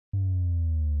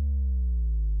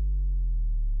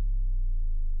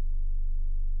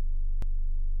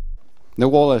The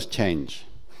world has changed.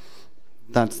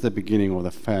 That's the beginning of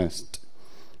the first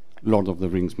Lord of the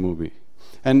Rings movie.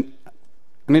 And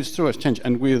it's true, it's changed,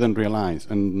 and we didn't realize,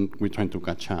 and we're trying to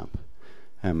catch up.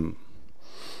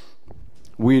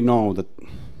 We know that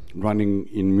running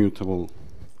immutable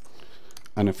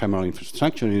and ephemeral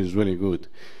infrastructure is really good,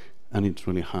 and it's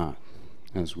really hard,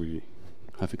 as we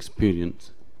have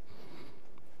experienced.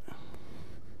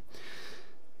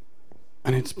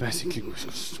 And it's basically,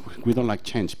 we don't like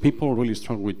change. People really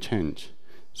struggle with change.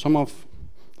 Some of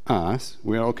us,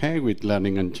 we are okay with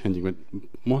learning and changing, but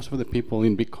most of the people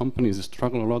in big companies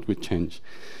struggle a lot with change.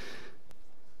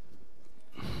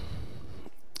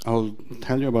 I'll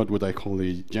tell you about what I call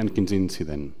the Jenkins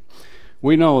incident.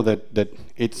 We know that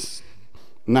it's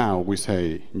now we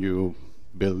say you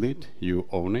build it, you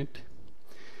own it.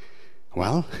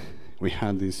 Well, we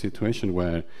had this situation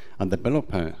where a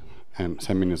developer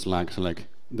sent me a Slack, so like,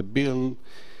 the build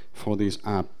for this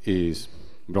app is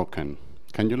broken.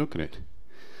 Can you look at it?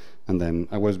 And then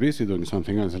I was busy doing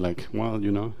something else, like, well,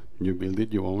 you know, you build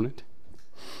it, you own it.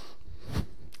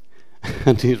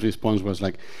 And his response was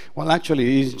like, well,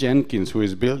 actually, it's Jenkins who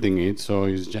is building it, so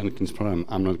it's Jenkins' problem.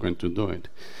 I'm not going to do it.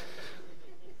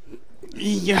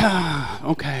 Yeah,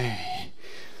 okay.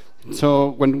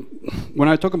 So when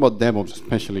I talk about DevOps,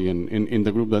 especially in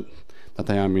the group that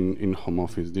I am in Home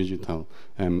Office Digital,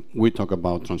 we talk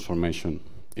about transformation.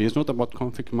 It's not about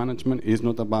config management. It's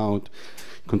not about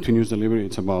continuous delivery.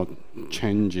 It's about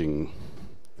changing,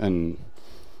 and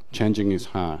changing is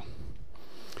hard.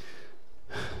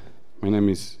 My name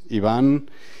is Ivan.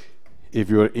 If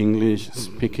you're English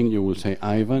speaking, you will say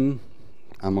Ivan.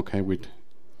 I'm okay with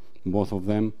both of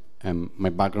them. My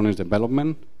background is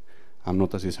development. I'm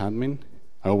not a sysadmin.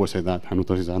 I always say that, I'm not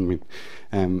a sysadmin.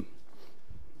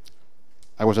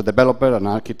 I was a developer, an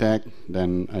architect,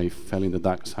 then I fell in the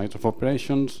dark side of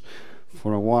operations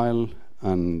for a while,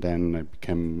 and then I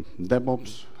became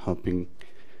DevOps, helping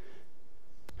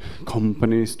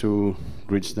companies to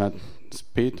reach that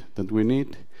speed that we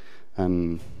need.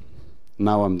 And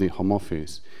now I'm the home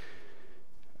office,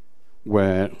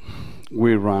 where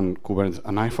we run Kubernetes.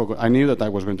 And I knew that I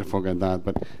was going to forget that,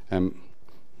 but in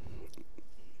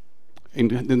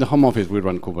the home office, we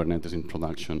run Kubernetes in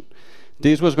production.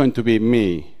 This was going to be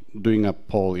me doing a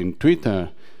poll in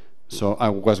Twitter, so I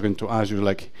was going to ask you,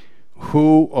 like,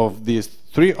 which of these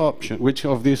three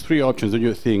options do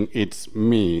you think it's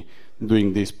me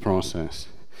doing this process?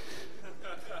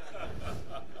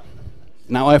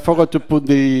 Now, I forgot to put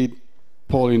the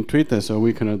poll in Twitter, so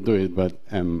we cannot do it, but,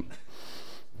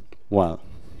 well.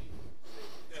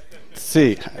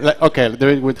 C, okay, do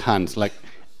it with hands, like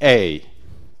A.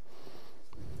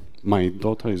 My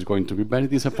daughter is going to be very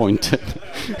disappointed.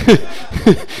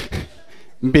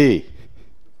 B.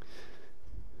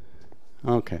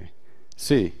 Okay.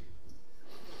 C.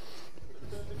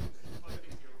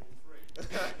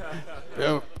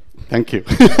 Oh, thank you.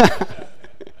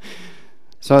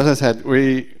 So as I said,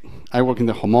 I work in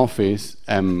the home office,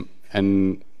 and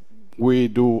we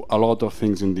do a lot of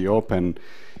things in the open.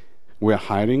 We are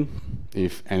hiring.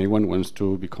 If anyone wants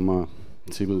to become a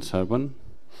civil servant,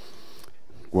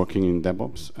 working in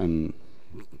DevOps and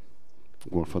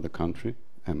work for the country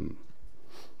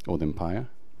or the empire,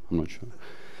 I'm not sure.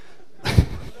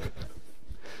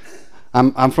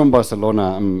 I'm from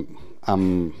Barcelona.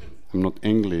 I'm not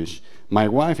English. My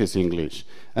wife is English,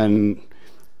 and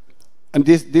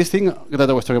this thing that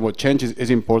I was talking about, change, is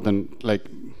important. Like,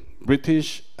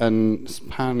 British and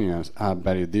Spaniards are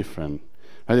very different.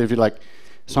 Right? If you like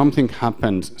something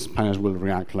happens, Spaniards will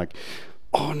react like,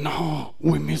 oh no,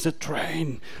 we missed a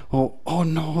train. Oh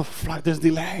no, the flight is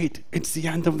delayed. It's the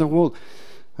end of the world.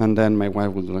 And then my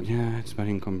wife will be like, yeah, it's very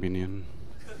inconvenient.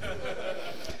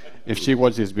 If she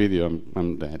watches this video,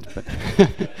 I'm dead. But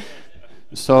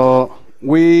so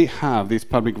we have this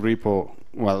public repo.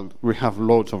 Well, we have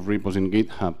loads of repos in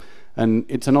GitHub. And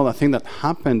it's another thing that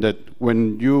happened, that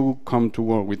when you come to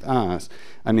work with us,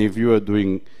 and if you are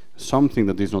doing something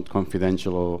that is not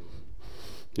confidential, or,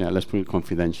 yeah, let's put it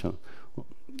confidential,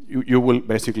 you will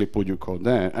basically put your code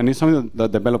there. And it's something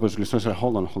that developers will say,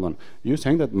 hold on. You're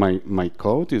saying that my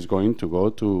code is going to go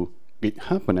to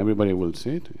GitHub and everybody will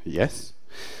see it? Yes.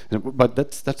 But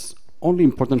that's only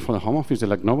important for the home office. They're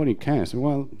like, nobody cares.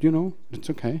 Well, you know, it's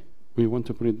okay. We want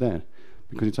to put it there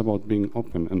because it's about being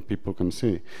open and people can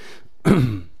see.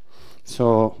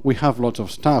 So we have lots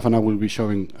of stuff, and I will be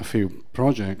showing a few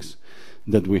projects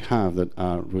that we have that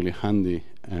are really handy.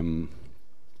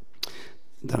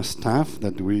 There's stuff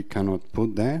that we cannot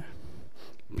put there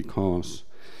because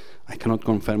I cannot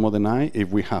confirm or deny if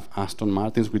we have Aston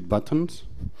Martins with buttons.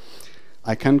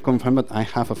 I can confirm that I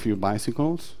have a few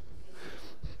bicycles,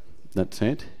 That's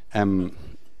it.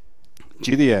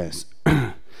 GDS.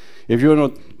 If you're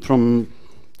not from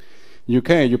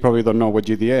UK, you probably don't know what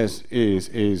GDS is.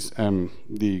 Is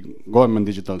the government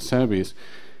digital service.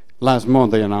 Last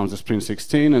month they announced the Sprint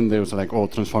 16, and they was like, "Oh,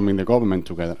 transforming the government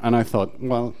together." And I thought,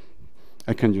 well,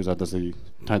 I can use that as the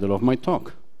title of my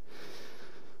talk.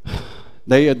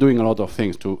 They are doing a lot of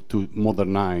things to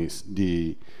modernize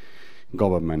the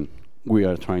government. We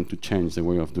are trying to change the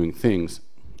way of doing things.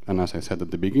 And as I said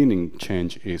at the beginning,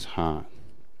 change is hard.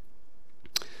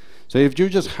 So if you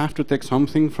just have to take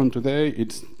something from today,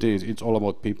 it's this. It's all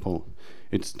about people.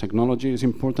 It's technology is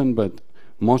important, but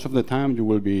most of the time you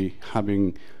will be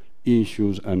having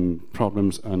issues and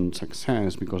problems and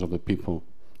success because of the people.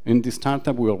 In this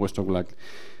startup, we always talk like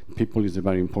people is a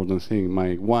very important thing.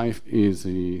 My wife is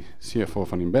the CFO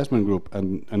of an investment group,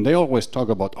 and they always talk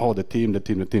about, oh, the team, the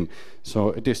team, the team. So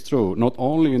it is true, not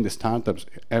only in the startups,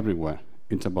 everywhere.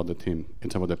 It's about the team,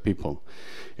 it's about the people.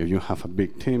 If you have a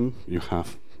big team, you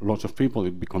have lots of people,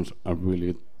 it becomes a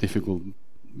really difficult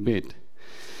bit.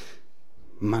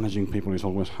 Managing people is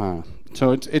always hard.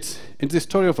 So it's the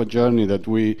story of a journey that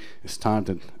we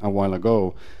started a while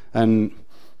ago. And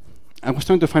I was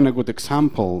trying to find a good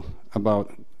example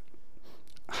about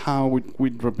how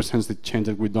it represents the change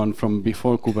that we've done from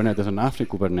before Kubernetes and after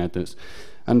Kubernetes.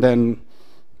 And then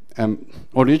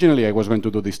originally I was going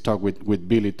to do this talk with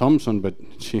Billy Thompson, but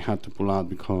she had to pull out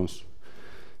because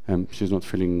she's not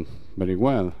feeling very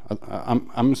well.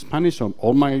 I'm Spanish, so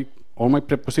all my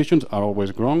prepositions are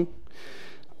always wrong.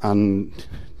 And,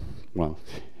 well,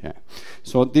 yeah.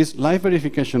 So this live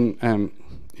verification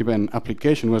event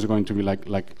application was going to be like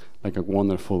a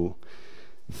wonderful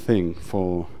thing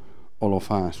for all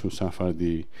of us who suffer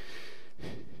these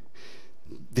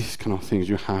kind of things.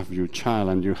 You have your child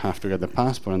and you have to get the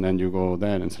passport, and then you go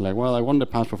there and say like, well, I want the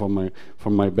passport for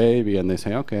my baby, and they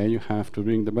say, okay, you have to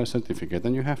bring the birth certificate,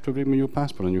 and you have to bring me your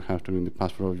passport, and you have to bring the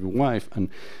passport of your wife, and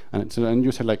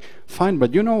you say like, fine,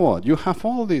 but you know what? You have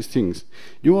all these things.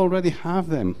 You already have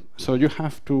them, so you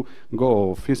have to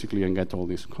go physically and get all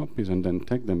these copies and then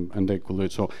take them, and they could do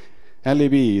it. So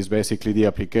LEB is basically the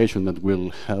application that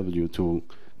will help you to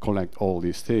collect all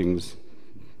these things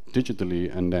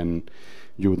digitally, and then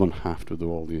you don't have to do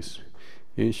all these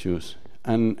issues.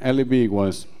 And LEB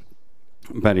was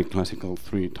very classical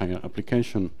 3-tier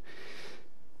application.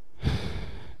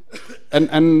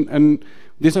 and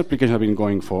this application has been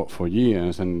going for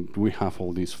years, and we have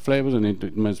all these flavors, and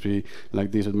it must be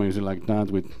like this, it must be like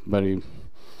that, with very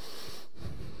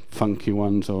funky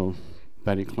ones or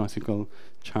very classical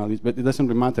childish, but it doesn't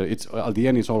really matter. It's at the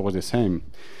end, it's always the same.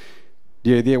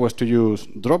 The idea was to use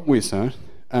Drop Wizard,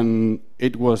 and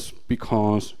it was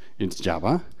because it's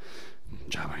Java.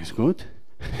 Java is good.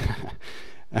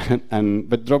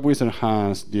 But Drop Wizard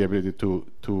has the ability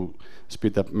to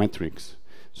speed up metrics.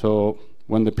 So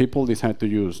when the people decided to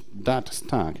use that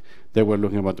stack, they were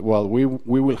looking about, well, we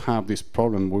will have this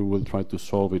problem, we will try to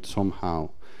solve it somehow.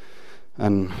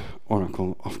 And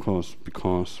Oracle, of course,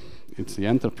 because it's the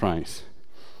enterprise.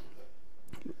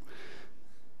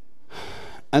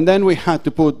 And then we had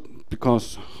to put,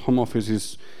 because home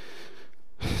office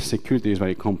security is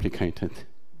very complicated,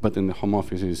 but in the home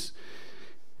office is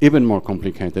even more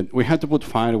complicated. We had to put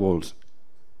firewalls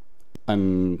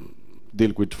and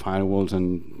deal with firewalls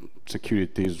and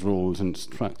securities rules and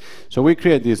so we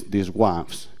create these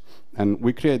WAFs, and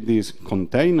we create this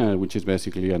container, which is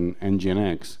basically an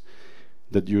NGINX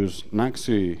that use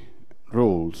NACSI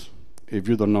rules. If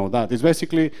you don't know that, it's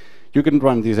basically you can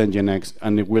run this NGINX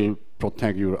and it will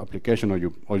protect your application or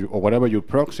whatever you're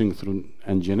proxying through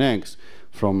NGINX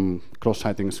from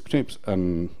cross-siting scripts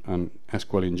and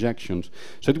SQL injections.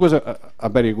 So it was a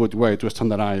very good way to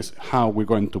standardize how we're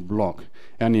going to block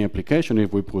any application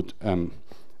if we put a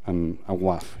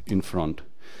WAF in front.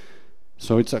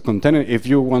 So it's a container. If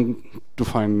you want to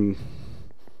find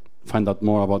out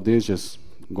more about this, just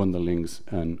go on the links.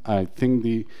 And I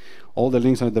think all the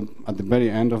links are at the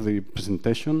very end of the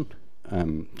presentation.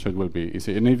 So it will be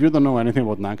easy. And if you don't know anything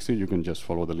about NACSI, you can just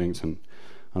follow the links and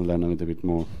learn a little bit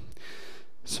more.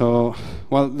 So,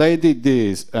 well, they did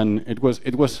this, and it was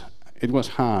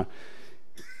hard.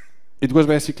 It was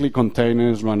basically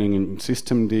containers running in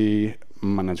systemd,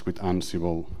 managed with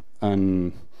Ansible,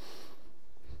 and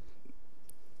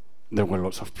there were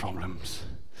lots of problems.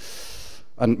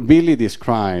 And Billy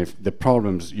described the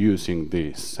problems using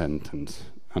this sentence,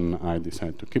 and I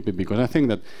decided to keep it because I think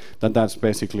that's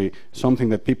basically something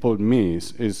that people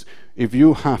miss is if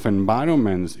you have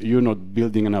environments, you're not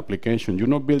building an application. You're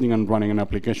not building and running an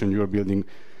application. You're building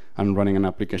and running an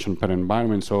application per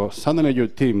environment. So suddenly your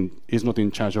team is not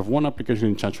in charge of one application,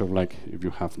 in charge of, like, if you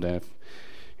have dev,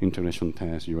 integration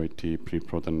test, UAT,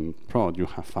 pre-prod, and prod, you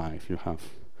have 5. You have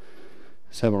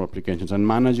several applications. And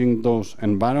managing those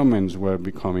environments were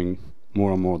becoming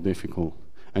more and more difficult.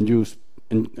 And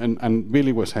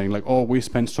Billy was saying, like, oh, we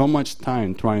spend so much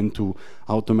time trying to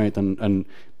automate and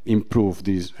improve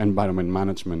this environment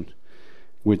management,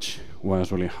 which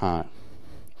was really hard.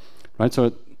 Right?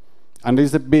 So, and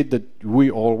it's the bit that we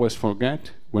always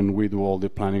forget when we do all the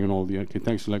planning and all the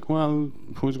architecture, like, well,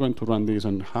 who's going to run this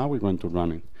and how are we going to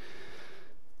run it?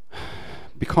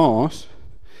 Because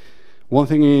one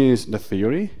thing is the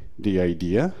theory, the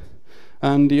idea,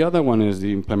 and the other one is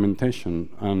the implementation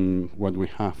and what we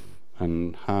have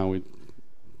and how it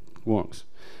works.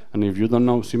 And if you don't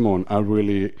know Simone, I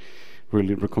really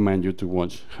recommend you to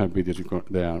watch her videos.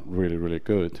 They are really, really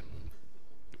good.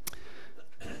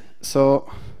 So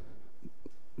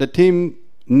the team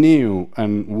knew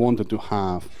and wanted to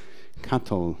have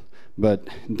cattle, but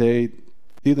they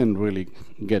didn't really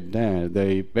get there.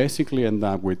 They basically end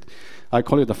up with, I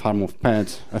call it a farm of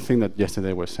pets. I think that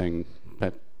yesterday was saying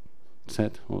pet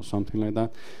set or something like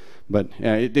that. But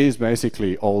yeah, it is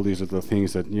basically all these little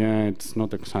things that, yeah, it's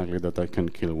not exactly that I can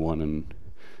kill one and,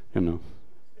 you know,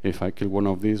 if I kill one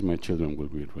of these, my children will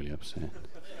be really upset.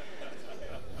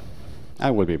 I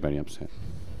will be very upset.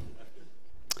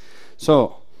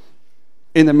 So,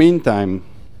 in the meantime,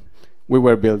 we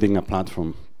were building a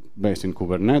platform based in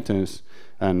Kubernetes,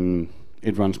 and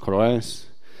it runs CoreOS,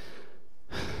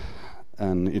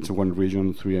 and it's one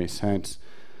region, 3 assets.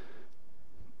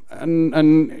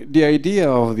 And the idea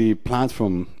of the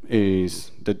platform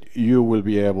is that you will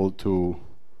be able to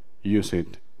use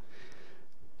it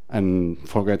and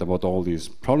forget about all these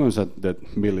problems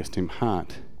that Billy's team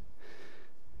had.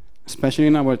 Especially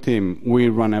in our team, we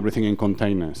run everything in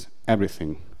containers,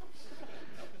 everything.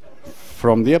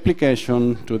 From the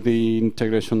application to the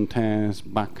integration tests,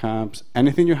 backups,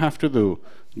 anything you have to do,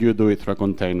 you do it through a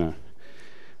container.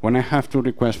 When I have to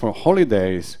request for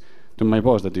holidays to my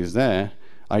boss that is there,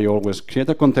 I always create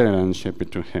a container and ship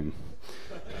it to him.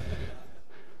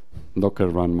 Docker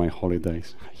run my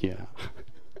holidays, yeah.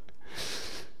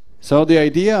 So the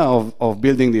idea of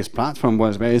building this platform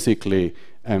was basically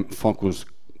focus.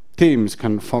 Teams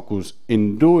can focus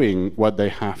in doing what they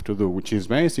have to do, which is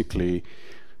basically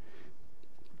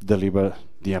deliver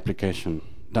the application.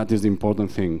 That is the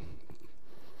important thing.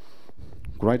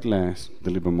 Write less,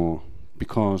 deliver more,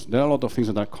 because there are a lot of things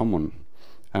that are common.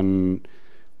 And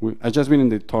I've just been in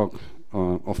the talk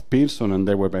of Pearson, and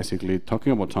they were basically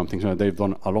talking about something, so they've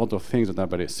done a lot of things that are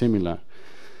very similar.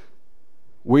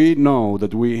 We know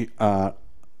that we are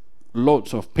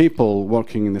lots of people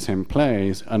working in the same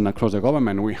place, and across the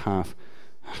government we have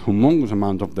a humongous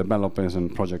amount of developers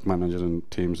and project managers and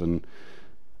teams, and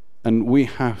we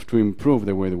have to improve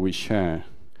the way that we share.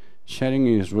 Sharing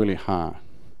is really hard.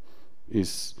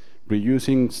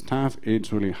 Reusing stuff,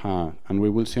 it's really hard, and we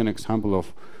will see an example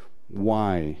of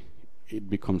why it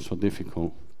becomes so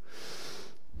difficult.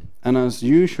 And as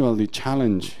usual, the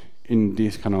challenge in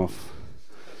these kind of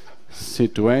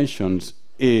situations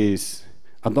is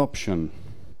adoption.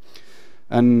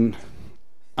 And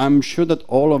I'm sure that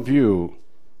all of you,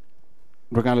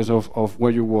 regardless of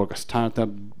where you work, a startup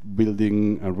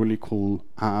building a really cool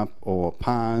app or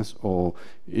PaaS, or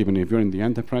even if you're in the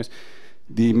enterprise,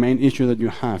 the main issue that you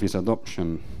have is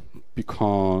adoption.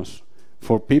 Because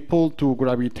for people to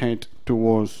gravitate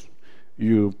towards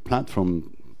your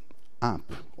platform app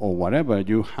or whatever,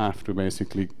 you have to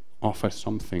basically offer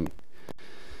something.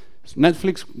 So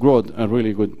Netflix wrote a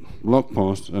really good blog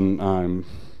post, and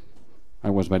I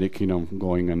was very keen on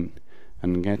going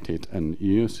and get it and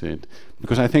use it,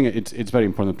 because I think it's very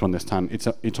important to understand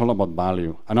it's all about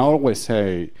value. And I always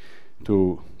say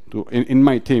in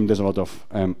my team, there's a lot of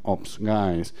ops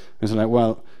guys. It's like,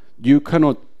 well, you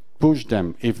cannot push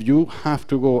them. If you have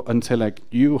to go and say, like,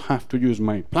 you have to use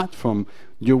my platform,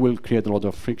 you will create a lot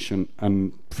of friction,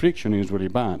 and friction is really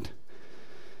bad.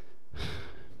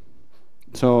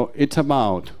 So it's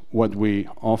about what we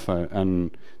offer,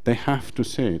 and they have to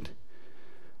see it.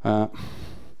 I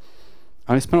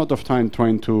spent a lot of time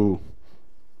trying to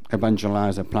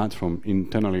evangelize a platform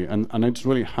internally, and it's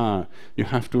really hard. You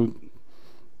have to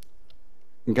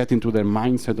get into the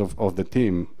mindset of the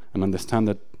team and understand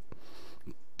that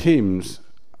teams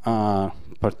are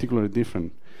particularly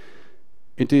different.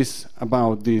 It is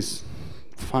about this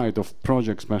fight of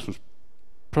projects versus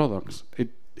products.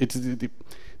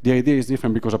 The idea is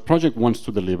different, because a project wants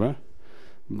to deliver,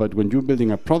 but when you're building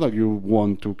a product, you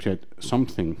want to create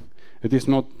something. It is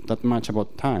not that much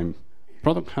about time.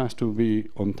 Product has to be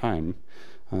on time,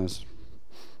 as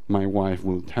my wife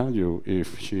will tell you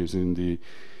if she's in the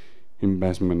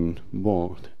investment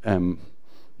board.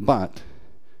 But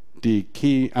the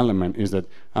key element is that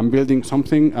I'm building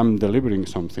something, I'm delivering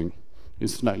something.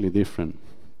 It's slightly different.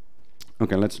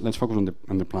 Okay, let's focus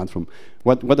on the platform.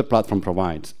 What the platform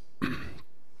provides.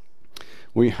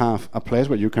 We have a place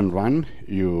where you can run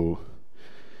your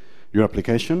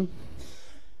application.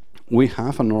 We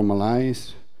have a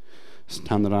normalized,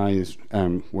 standardized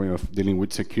way of dealing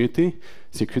with security.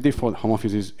 Security for home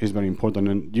office is very important,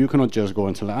 and you cannot just go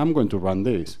and say, I'm going to run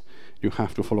this. You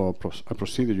have to follow a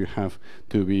procedure. You have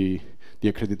to be,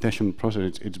 the accreditation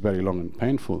process, it's very long and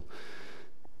painful.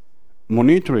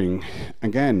 Monitoring,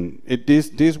 again,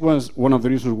 this was one of the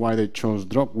reasons why they chose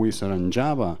Drop Wizard and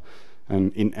Java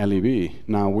and in LEB.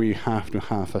 Now we have to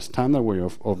have a standard way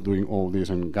of doing all this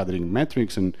and gathering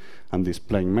metrics and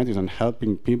displaying metrics and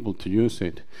helping people to use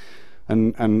it.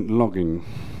 And logging.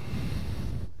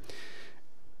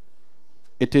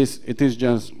 It is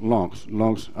just logs.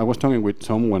 Logs. I was talking with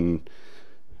someone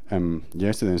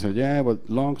yesterday and said, yeah, but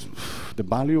logs, the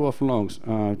value of logs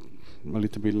are a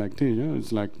little bit like this. Yeah?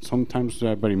 It's like sometimes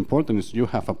they're very important. It's you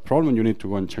have a problem, you need to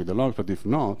go and check the logs, but if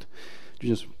not, you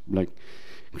just like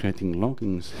creating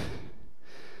logins.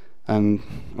 And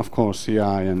of course CI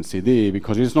and CD,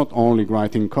 because it's not only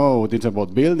writing code, it's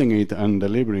about building it and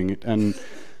delivering it. And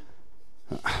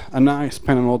I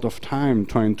spend a lot of time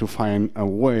trying to find a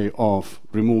way of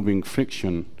removing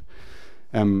friction.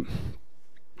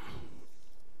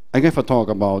 I gave a talk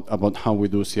about how we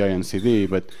do CI and CD,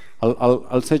 but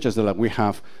I'll say just that like, we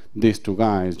have these two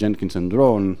guys, Jenkins and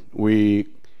Drone. We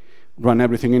run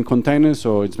everything in containers,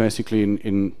 so it's basically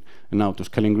in an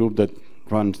auto-scaling group that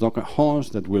runs Docker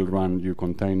host that will run your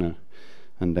container,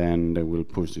 and then they will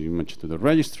push the image to the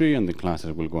registry, and the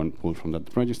classes will go and pull from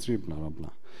that registry, blah, blah,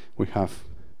 blah. We have,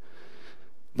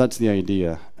 that's the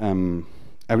idea.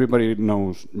 Everybody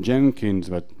knows Jenkins,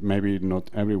 but maybe not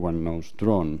everyone knows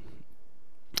Drone.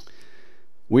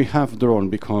 We have Drone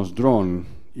because Drone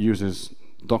uses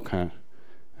Docker.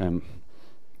 So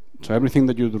everything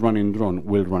that you run in Drone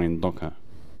will run in Docker.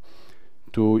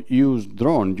 To use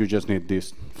Drone, you just need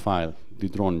this file, the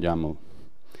Drone YAML.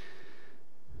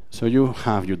 So you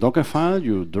have your Docker file,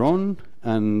 your Drone,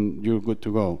 and you're good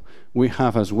to go. We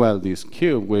have as well this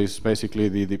Kube, which is basically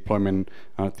the deployment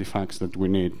artifacts that we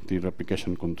need, the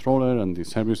replication controller and the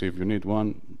service if you need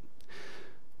one.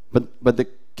 But the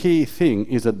key thing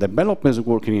is that developers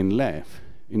working in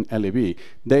LEB,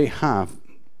 they have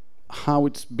how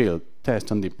it's built,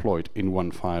 tested, and deployed in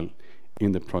one file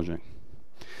in the project.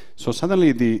 So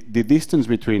suddenly the distance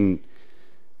between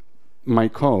my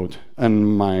code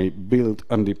and my build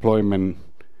and deployment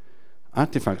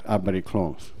artifacts are very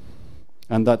close.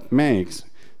 And that makes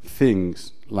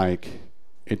things like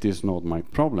it is not my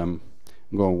problem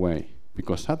go away,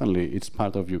 because suddenly it's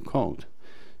part of your code.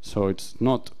 So it's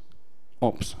not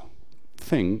ops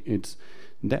thing, it's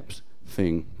depth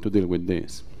thing to deal with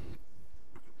this.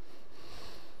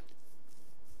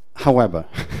 However,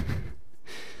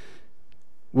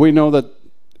 we know that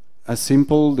a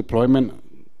simple deployment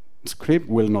script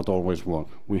will not always work.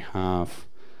 We have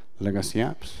legacy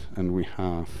apps and we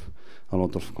have a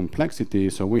lot of complexity,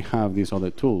 so we have this other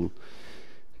tool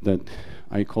that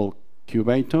I call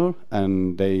Kubator,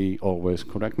 and they always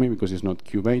correct me because it's not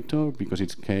Kubator, because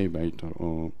it's Kbator,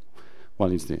 or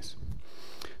what is this?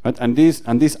 Right? And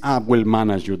this app will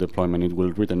manage your deployment. It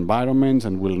will read environments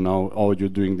and will know, oh, you're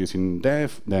doing this in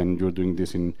dev, then you're doing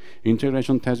this in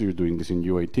integration test, you're doing this in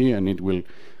UAT, and it will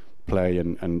play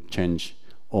and change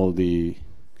all the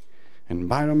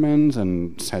environments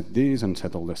and set this and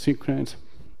set all the secrets,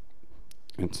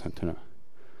 etc.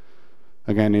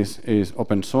 Again, is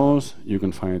open source. You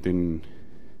can find it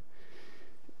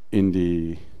in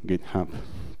the GitHub.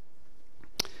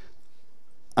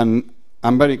 And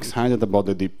I'm very excited about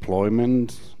the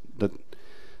deployment. That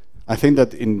I think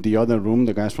that in the other room,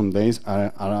 the guys from Days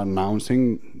are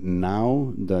announcing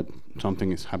now that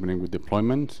something is happening with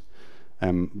deployment.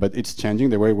 But it's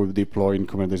changing. The way we deploy in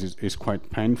Kubernetes is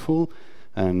quite painful.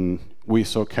 And we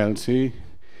saw Kelsey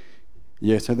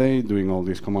yesterday doing all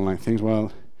these command line things.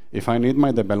 Well, if I need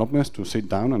my developers to sit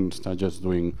down and start just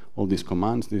doing all these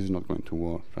commands, this is not going to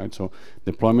work, right? So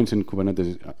deployments in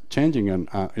Kubernetes are changing, and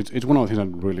it's one of the things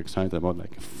I'm really excited about.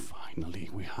 Like, finally,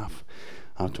 we have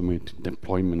automated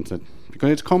deployments. Because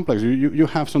it's complex. You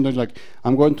have sometimes like,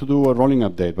 I'm going to do a rolling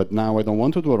update, but now I don't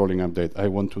want to do a rolling update. I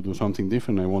want to do something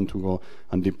different. I want to go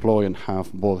and deploy and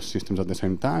have both systems at the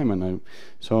same time.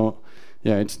 So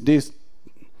yeah, it's this.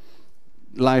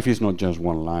 Life is not just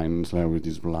one line. It's like it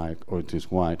is black or it is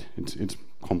white. It's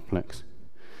complex.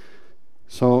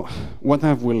 So what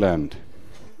have we learned?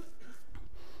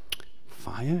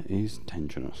 Fire is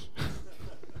dangerous.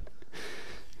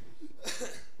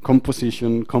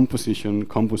 composition, composition,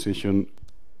 composition,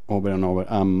 over and over.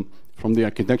 From the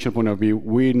architecture point of view,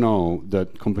 we know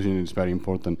that composition is very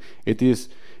important. It is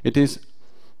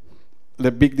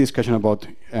the big discussion about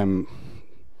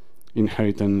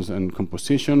inheritance and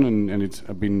composition, and it's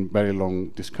been very long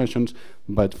discussions,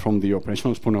 but from the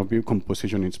operational point of view,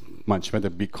 composition is much better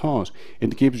because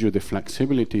it gives you the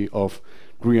flexibility of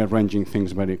rearranging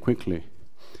things very quickly.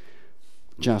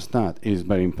 Just that is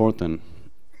very important.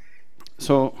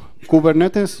 So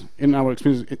Kubernetes, in our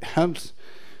experience, it helps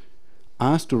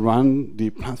us to run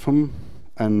the platform,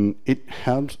 and it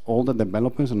helps all the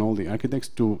developers and all the architects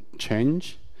to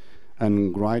change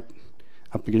and write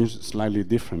applications slightly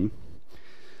different.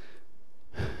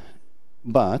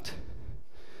 But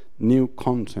new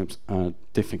concepts are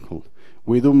difficult.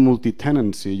 We do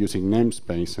multi-tenancy using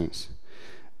namespaces,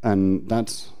 and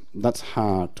that's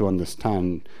hard to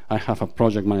understand. I have a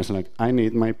project manager like, I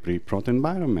need my pre-prod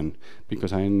environment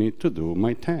because I need to do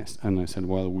my test. And I said,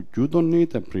 well, you don't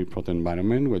need a pre-prod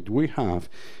environment. What we have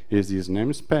is this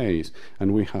namespace,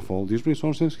 and we have all these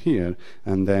resources here,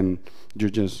 and then you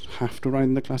just have to write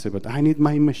in the class, but I need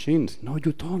my machines. No,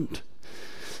 you don't.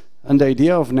 And the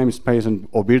idea of namespace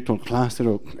or virtual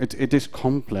cluster, it is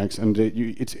complex, and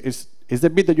it's the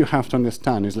bit that you have to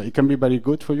understand. It's like, it can be very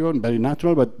good for you and very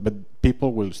natural, but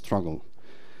people will struggle.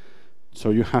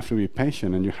 So you have to be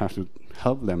patient, and you have to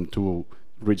help them to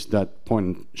reach that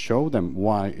point, show them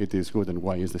why it is good and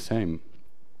why it's the same.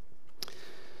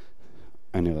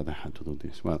 I knew that I had to do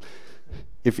this. Well,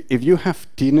 if you have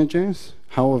teenagers,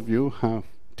 how of you have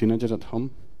teenagers at home?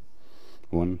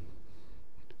 One.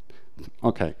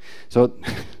 Okay, so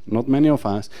not many of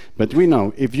us, but we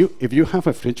know if you have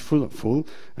a fridge full of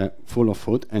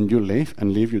food and you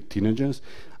leave your teenagers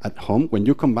at home, when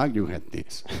you come back you get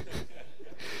this.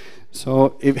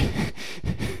 So if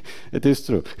it is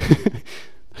true.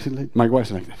 My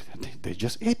wife's like, they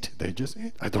just eat.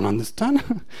 I don't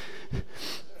understand.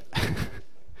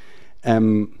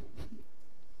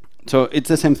 So it's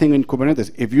the same thing in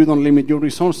Kubernetes. If you don't limit your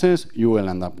resources, you will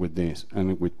end up with this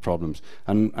and with problems.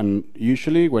 And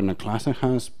usually when a cluster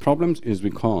has problems is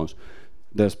because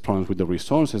there's problems with the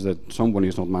resources, that someone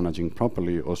is not managing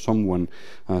properly, or someone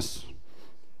has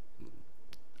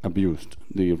abused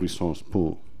the resource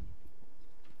pool.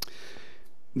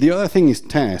 The other thing is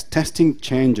testing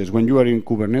changes. When you are in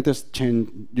Kubernetes,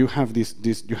 you have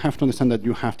you have to understand that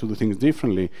you have to do things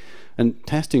differently, and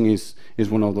testing is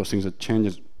one of those things that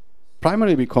changes.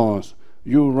 Primarily because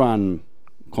you run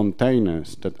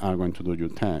containers that are going to do your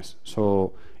tests.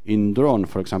 So in Drone,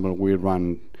 for example, we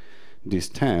run this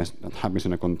test that happens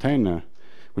in a container,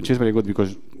 which is very good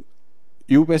because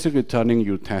you're basically turning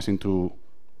your test into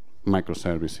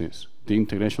microservices. The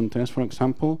integration test, for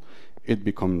example, it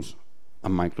becomes a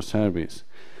microservice,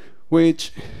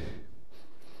 which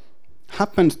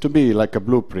happens to be like a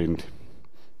blueprint.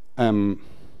 As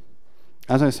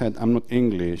I said, I'm not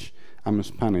English. I'm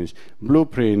Spanish.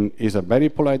 Blueprint is a very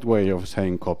polite way of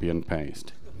saying copy and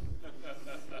paste.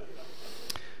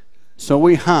 So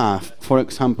we have, for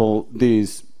example,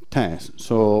 this test.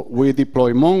 So we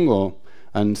deploy Mongo,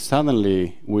 and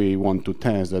suddenly we want to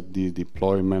test that the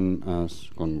deployment has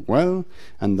gone well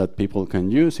and that people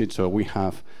can use it. So we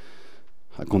have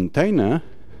a container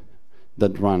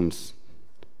that runs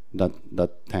that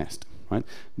test, right?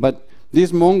 But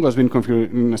this Mongo has been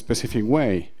configured in a specific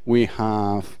way. We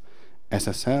have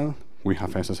SSL, we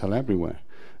have SSL everywhere.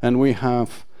 And we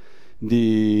have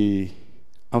the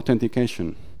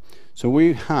authentication. So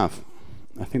we have,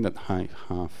 I think that I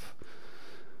have,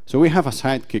 so we have a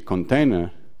sidekick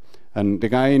container, and the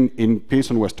guy in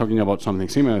Pearson was talking about something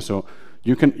similar. So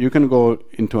you can go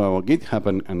into our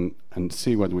GitHub and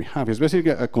see what we have. It's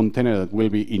basically a container that will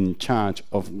be in charge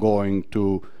of going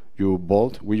to your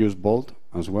Vault. We use Vault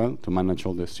as well to manage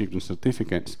all the secret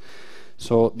certificates.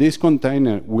 So this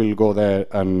container will go there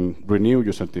and renew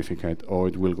your certificate, or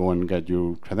it will go and get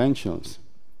your credentials.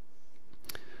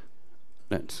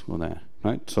 Let's go there,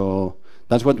 right? So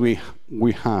that's what we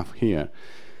have here.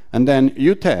 And then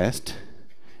your test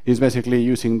is basically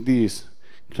using these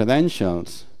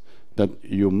credentials that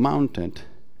you mounted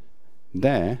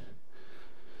there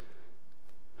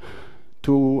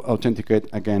to authenticate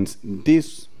against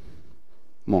this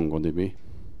MongoDB.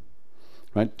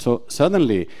 Right? So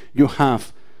suddenly you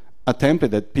have a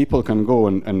template that people can go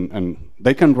and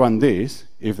they can run this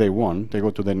if they want. They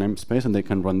go to the namespace and they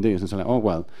can run this and say, oh,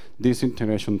 well, this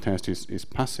integration test is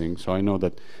passing, so I know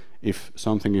that if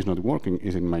something is not working,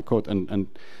 it's in my code. And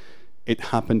it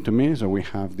happened to me, so we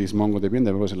have this MongoDB, and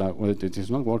there was like, well, it is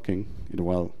not working.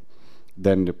 Well,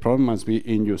 then the problem must be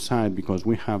in your side because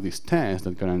we have this test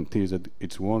that guarantees that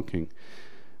it's working.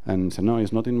 and said, no,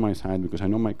 it's not in my side because I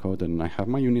know my code and I have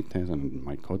my unit test and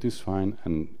my code is fine,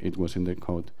 and it was in the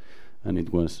code and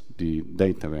it was the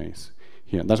database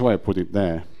here. That's why I put it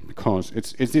there, because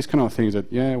it's this kind of things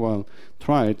that, yeah, well,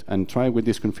 try it and try with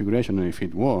this configuration, and if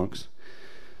it works,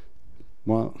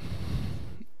 well.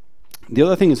 The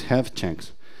other thing is health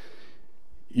checks.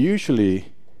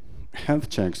 Usually, health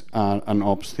checks are an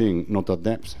ops thing, not a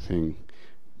dev thing.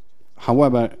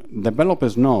 However,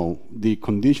 developers know the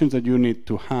conditions that you need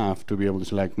to have to be able to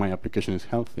select my application is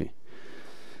healthy.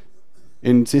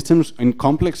 In systems, in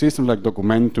complex systems like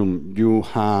Documentum, you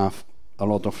have a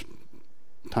lot of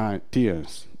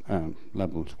tiers,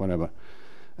 levels, whatever.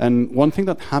 And one thing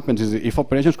that happens is that if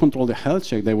operations control the health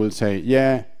check, they will say,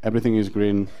 yeah, everything is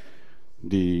green,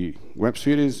 the web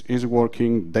suite is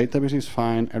working, database is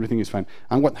fine, everything is fine.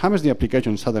 And what happens, the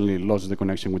application suddenly loses the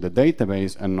connection with the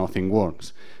database and nothing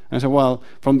works. And I say, well,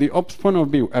 from the ops point of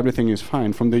view, everything is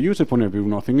fine. From the user point of view,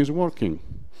 nothing is working,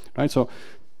 right? So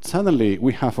suddenly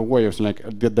we have a way of like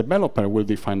the developer will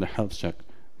define the health check,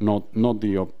 not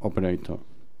the operator.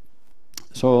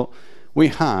 So we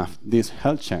have this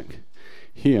health check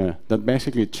here that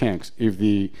basically checks if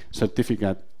the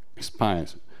certificate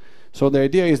expires. So the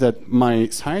idea is that my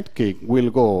sidekick will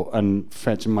go and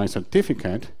fetch my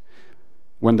certificate.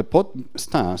 When the pod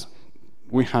starts,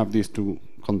 we have these two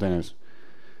containers,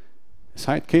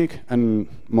 sidekick and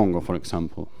Mongo, for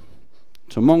example.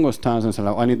 So Mongo starts and says,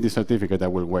 I need this certificate, I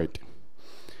will wait.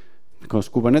 Because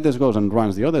Kubernetes goes and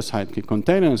runs the other sidekick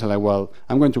container and says, well,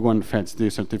 I'm going to go and fetch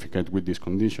this certificate with these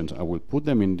conditions. I will put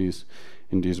them in this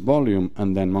volume,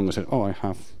 and then Mongo says, oh,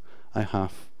 I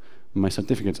have my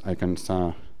certificates, I can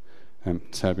start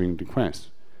serving requests.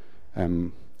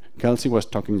 Kelsey was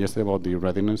talking yesterday about the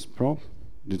readiness probe.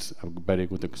 It's a very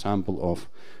good example of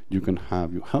you can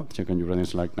have your health check and your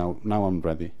readiness like now I'm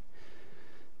ready.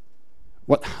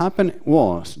 What happened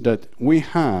was that we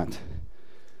had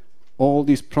all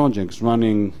these projects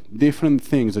running different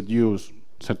things that use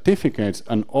certificates,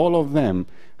 and all of them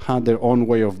had their own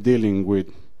way of dealing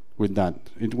with that.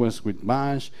 It was with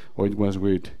Bash or it was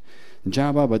with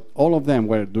Java, but all of them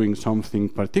were doing something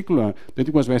particular. That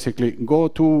it was basically go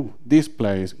to this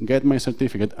place, get my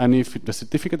certificate, and if the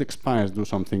certificate expires, do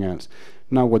something else.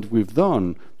 Now, what we've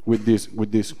done with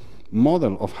this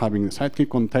model of having a sidekick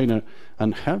container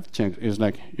and health checks is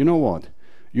like, you know what?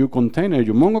 Your container,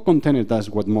 your Mongo container does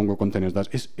what Mongo containers does.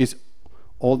 It's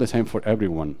all the same for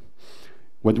everyone.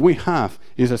 What we have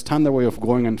is a standard way of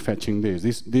going and fetching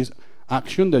this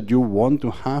action that you want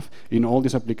to have in all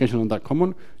these applications that are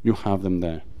common, you have them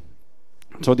there.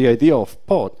 So the idea of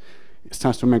pod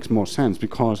starts to make more sense,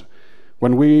 because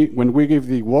when we give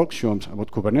the workshops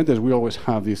about Kubernetes, we always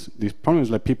have these problems,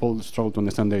 like people struggle to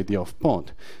understand the idea of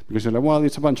pod. Because you're like, well,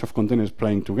 it's a bunch of containers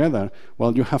playing together.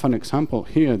 Well, you have an example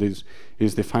here that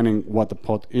is defining what the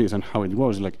pod is and how it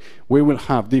works. Like, we will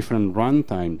have different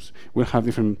runtimes. We'll have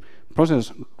different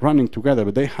processes running together,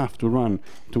 but they have to run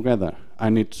together. I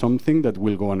need something that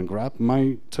will go and grab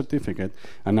my certificate,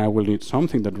 and I will need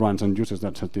something that runs and uses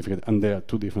that certificate, and they are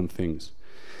two different things.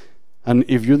 And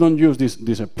if you don't use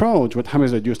this approach, what happens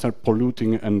is that you start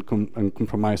polluting and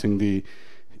compromising the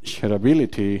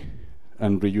shareability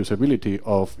and reusability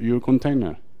of your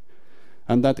container.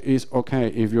 And that is okay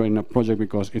if you're in a project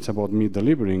because it's about me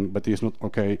delivering, but it's not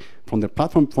okay from the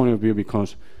platform point of view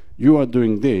because you are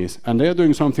doing this, and they're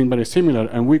doing something very similar,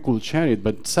 and we could share it,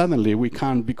 but suddenly we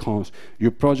can't because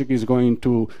your project is going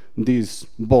to this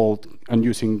vault and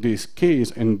using these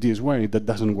keys in this way that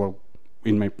doesn't work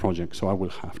in my project, so I will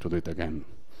have to do it again.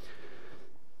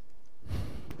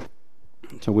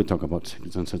 So we talk about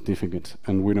secrets and certificates,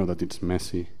 and we know that it's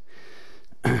messy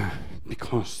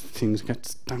because things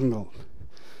get tangled.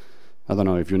 I don't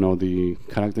know if you know the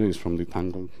character is from the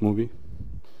Tangled movie.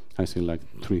 I see like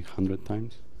 300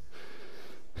 times.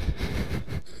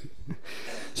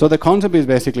 So the concept is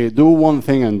basically do one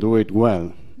thing and do it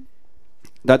well.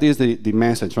 That is the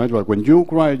message, right? Well, when you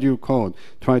write your code,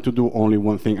 try to do only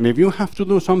one thing. And if you have to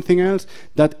do something else,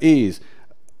 that is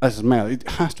a smell. It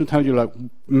has to tell you, like,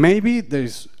 maybe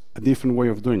there's a different way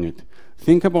of doing it.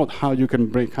 Think about how you can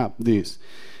break up this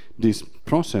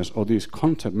process or this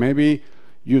concept. Maybe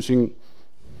using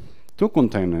 2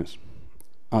 containers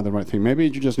are the right thing. Maybe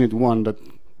you just need one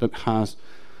that has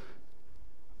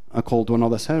a call to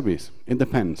another service. It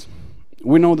depends.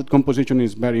 We know that composition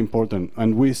is very important,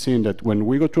 and we've seen that when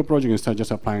we go to a project and start just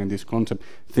applying this concept,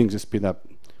 things speed up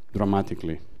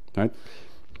dramatically, right?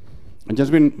 I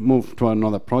just been moved to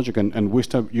another project, and we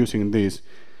start using this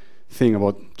thing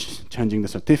about changing the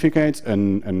certificates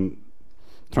and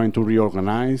trying to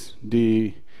reorganize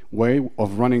way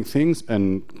of running things,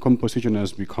 and composition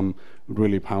has become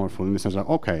really powerful in the sense that,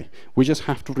 okay, we just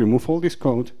have to remove all this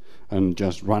code and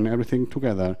just run everything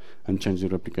together and change the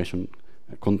replication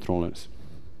controllers.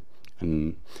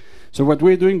 And so what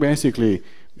we're doing basically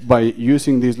by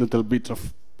using these little bits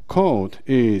of code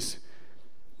is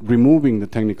removing the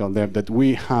technical debt that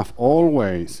we have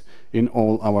always in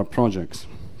all our projects.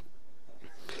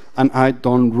 And I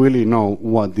don't really know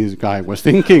what this guy was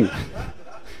thinking.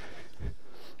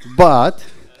 but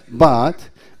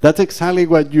that's exactly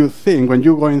what you think when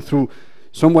you're going through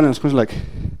someone else's code, like,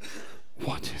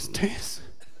 what is this?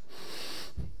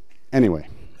 Anyway,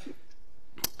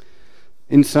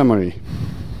 in summary,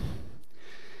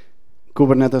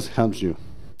 Kubernetes helps you.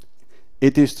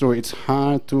 It is true, it's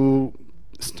hard to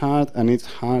start and it's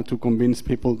hard to convince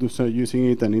people to start using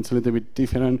it, and it's a little bit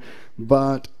different,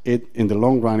 but in the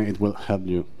long run it will help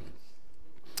you.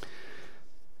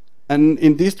 And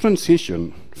in this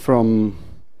transition from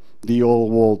the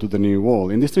old world to the new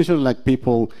world, in this transition, like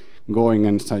people going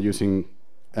and start using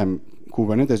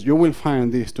Kubernetes, you will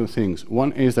find these two things.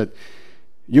 One is that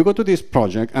you go to this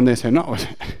project and they say, no,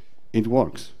 it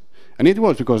works. And it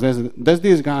works because there's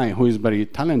this guy who is very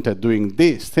talented doing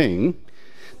this thing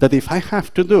that if I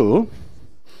have to do,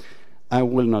 I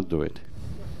will not do it.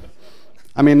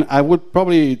 I mean, I would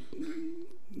probably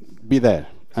be there,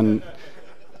 and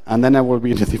then I will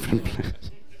be in a different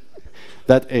place.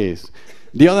 That is.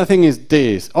 The other thing is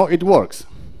this. Oh, it works.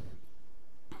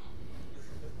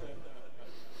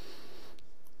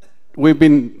 We've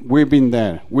been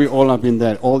there. We all have been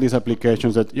there. All these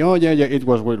applications that, oh yeah, it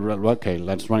was well, okay.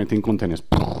 Let's run it in containers.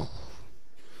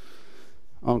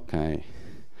 Okay.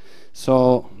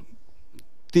 So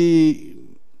the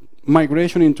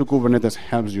migration into Kubernetes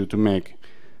helps you to make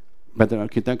better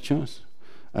architectures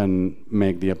and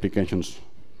make the applications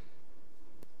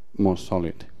more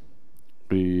solid.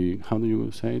 How do you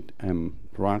say it?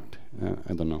 Rugged?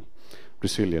 I don't know.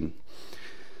 Resilient.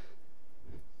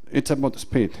 It's about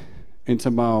speed. It's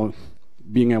about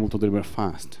being able to deliver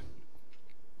fast.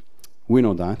 We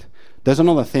know that. There's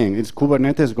another thing. It's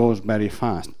Kubernetes goes very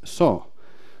fast. So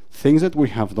things that we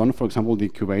have done, for example, the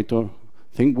incubator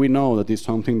thing, we know that is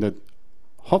something that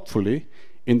hopefully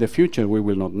in the future we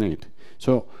will not need.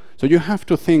 So you have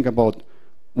to think about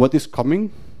what is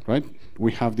coming, right?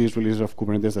 We have these releases of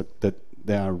Kubernetes that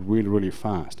they are really, really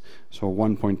fast. So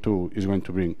 1.2 is going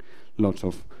to bring lots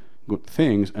of good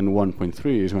things, and 1.3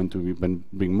 is going to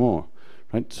bring more,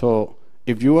 right? So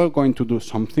if you are going to do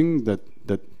something that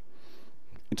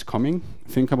it's coming,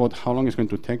 think about how long it's going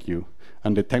to take you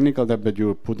and the technical debt that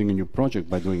you're putting in your project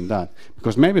by doing that.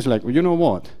 Because maybe it's like, well, you know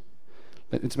what?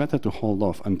 It's better to hold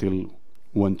off until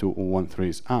 1.2 or 1.3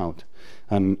 is out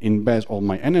and invest all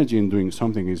my energy in doing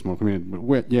something is more convenient.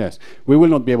 But yes, we will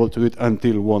not be able to do it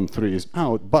until 1.3 is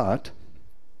out, but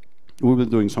we will be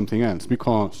doing something else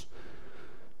because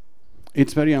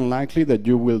it's very unlikely that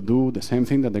you will do the same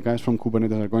thing that the guys from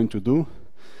Kubernetes are going to do,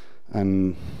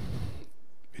 and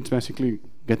it's basically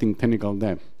getting technical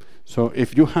debt. So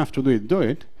if you have to do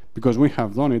it, because we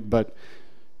have done it, but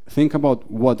think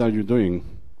about what are you doing.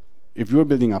 If you're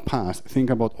building a PaaS, think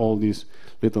about all these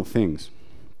little things.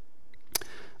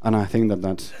 And I think that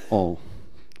that's all.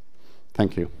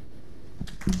 Thank you.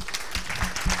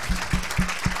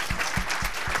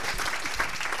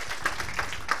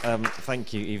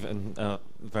 Thank you, Ivan.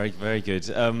 Very, very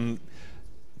good.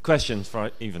 Questions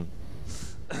for Ivan?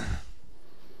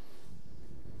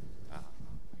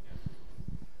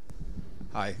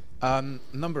 Hi.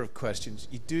 Number of questions.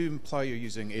 You do imply you're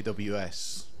using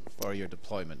AWS for your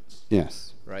deployments.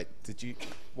 Yes. Right.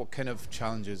 What kind of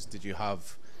challenges did you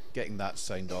have getting that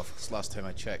signed off? Because last time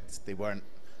I checked, they weren't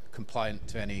compliant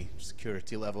to any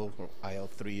security level or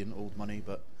IL3 in old money.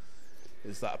 But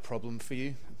is that a problem for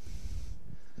you?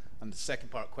 And the second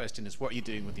part question is, what are you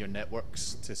doing with your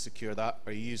networks to secure that?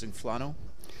 Are you using Flannel?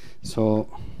 So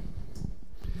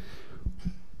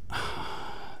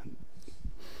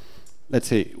let's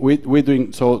see. We're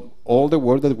doing so. All the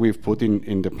work that we've put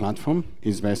in the platform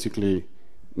is basically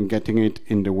getting it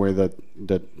in the way that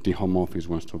the home office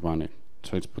wants to run it.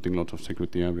 So it's putting lots of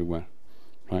security everywhere,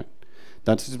 right?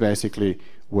 That's basically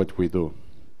what we do.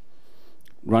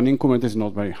 Running Kubernetes is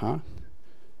not very hard.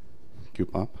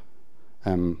 Cube up.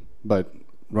 But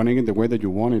running it the way that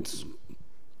you want, it's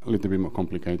a little bit more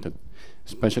complicated,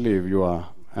 especially if you are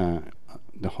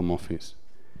the home office.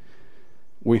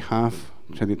 We have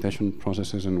accreditation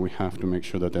processes, and we have to make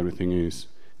sure that everything is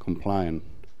compliant.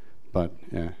 But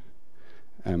yeah,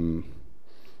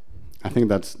 I think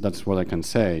that's what I can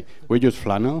say. We use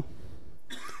Flannel,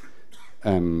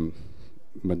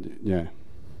 but yeah.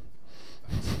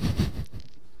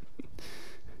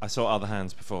 I saw other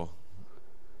hands before.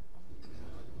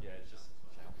 Yeah, it's just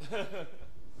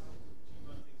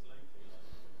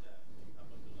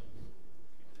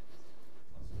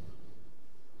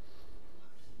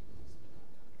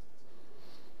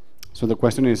So the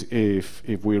question is,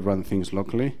 if we run things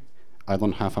locally, I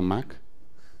don't have a Mac.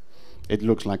 It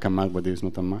looks like a Mac, but it's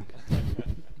not a Mac.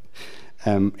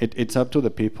 It's up to the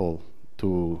people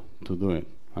to do it,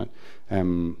 right?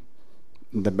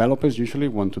 Developers usually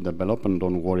want to develop and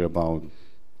don't worry about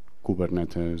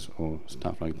Kubernetes or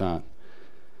stuff like that.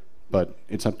 But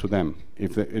it's up to them.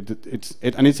 If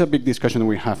and it's a big discussion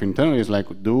we have internally. It's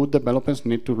like, do developers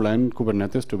need to learn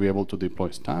Kubernetes to be able to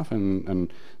deploy stuff?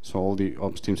 And so all the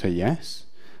ops teams say yes,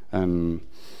 and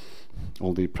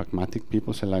all the pragmatic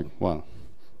people say like, well,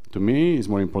 to me, it's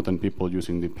more important people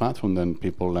using the platform than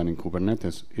people learning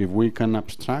Kubernetes. If we can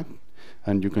abstract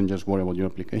and you can just worry about your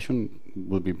application, it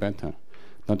will be better.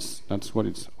 That's what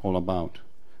it's all about.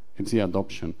 It's the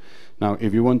adoption. Now,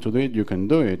 if you want to do it, you can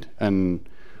do it. And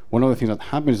one of the things that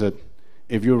happens is that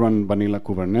if you run vanilla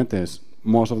Kubernetes,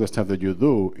 most of the stuff that you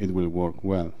do, it will work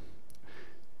well.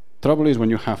 Trouble is when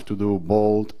you have to do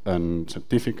Vault and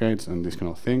certificates and these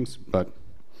kind of things, but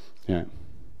yeah,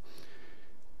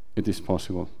 it is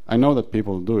possible. I know that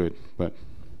people do it, but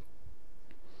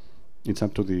it's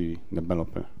up to the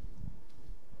developer.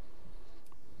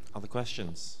 Other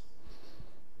questions?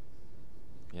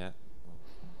 Yeah.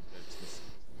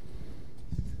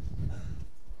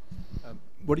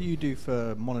 What do you do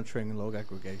for monitoring and log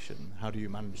aggregation? How do you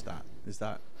manage that? Is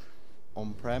that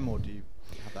on-prem, or do you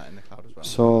have that in the cloud as well?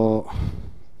 So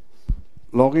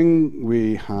logging,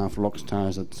 we have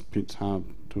Logstars that spits out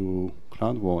to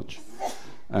CloudWatch.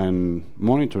 And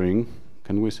monitoring,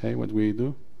 can we say what we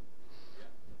do?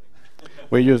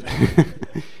 We use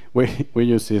we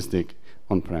use Sysdig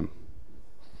on-prem.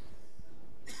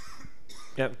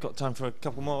 Yeah, we've got time for a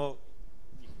couple more.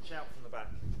 You can shout from the back.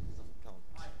 Come on.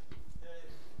 Hi.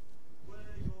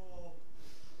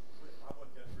 I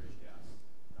work at British Gas,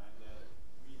 and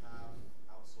we have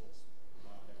outsourced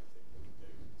everything that we do,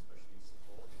 especially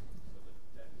support.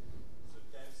 So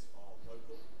devs are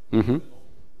local,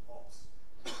 ops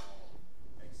are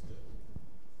external.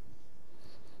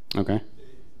 Okay.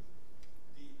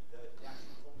 The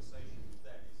actual conversation with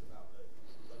them is about the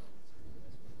development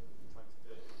of what we're trying to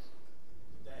do.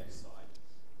 The dev side,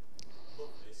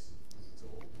 love this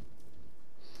tool.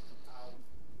 How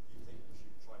do you think we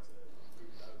should try to recruit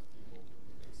those people,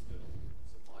 external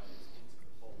suppliers, into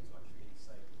the fold to actually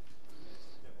say,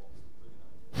 DevOps,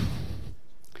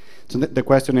 So the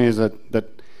question is that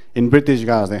in British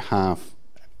Gas they have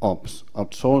ops,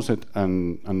 outsourced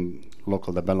and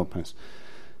local developers.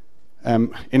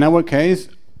 In our case,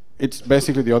 it's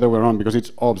basically the other way around, because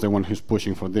it's ops the one who's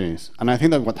pushing for this. And I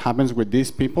think that what happens with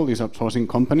these people, these outsourcing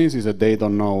companies, is that they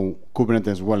don't know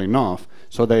Kubernetes well enough,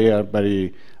 so they are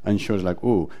very unsure, like,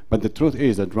 ooh. But the truth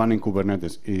is that running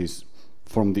Kubernetes is,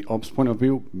 from the ops point of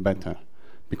view, better,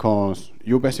 because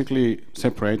you're basically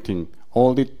separating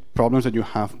all the problems that you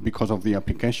have because of the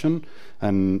application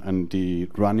and the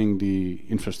running the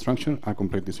infrastructure are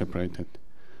completely separated.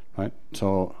 Right?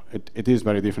 So it is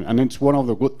very different. And it's one of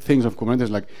the good things of Kubernetes,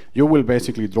 like you will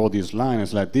basically draw this line.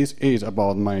 It's like, this is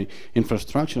about my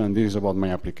infrastructure and this is about my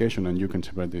application, and you can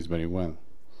separate this very well.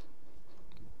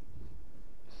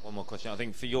 One more question. I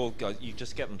think for your guys, you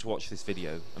just get them to watch this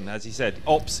video. And as he said,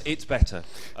 ops, it's better.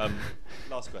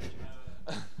 Last question.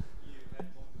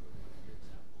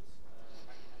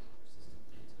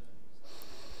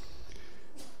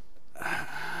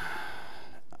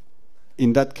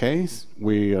 In that case,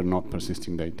 we are not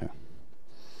persisting data.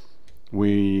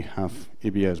 We have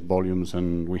EBS volumes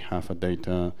and we have a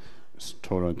data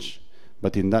storage.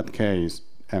 But in that case,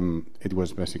 it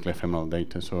was basically ephemeral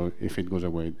data. So if it goes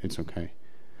away, it's OK.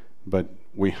 But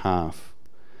we have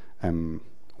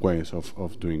ways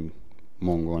of doing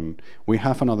Mongo. And we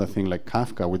have another thing like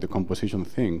Kafka with the composition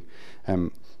thing.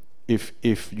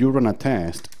 If you run a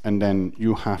test and then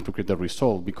you have to create a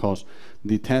result because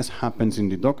the test happens in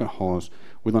the Docker host,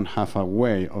 we don't have a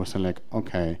way of saying like,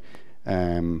 okay,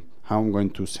 how I'm going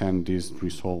to send this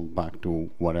result back to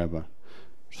whatever.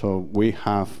 So we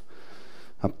have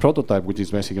a prototype, which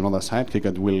is basically another sidekick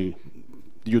that will,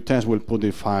 your test will put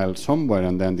the file somewhere,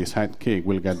 and then the sidekick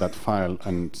will get that file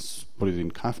and put it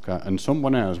in Kafka, and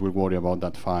someone else will worry about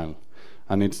that file.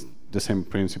 And it's the same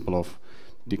principle of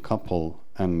decouple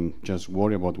and just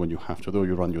worry about what you have to do.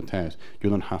 You run your test. You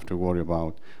don't have to worry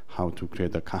about how to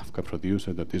create a Kafka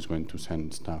producer that is going to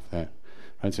send stuff there.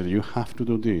 Right? So you have to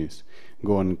do this.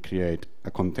 Go and create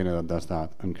a container that does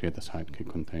that and create a sidekick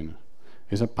container.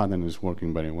 It's a pattern that's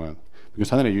working very well. because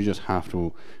suddenly you just have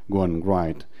to go and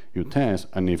write your test,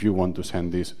 and if you want to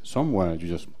send this somewhere, you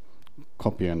just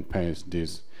copy and paste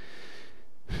this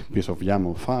piece of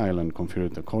YAML file and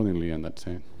configure it accordingly, and that's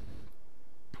it.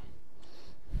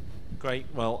 Great.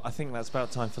 Well, I think that's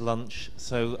about time for lunch.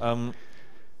 So, thank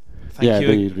Yeah, you.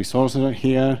 the resources are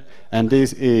here, and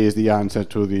this is the answer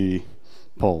to the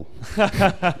poll.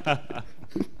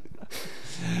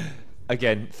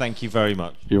 Again, thank you very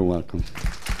much. You're welcome.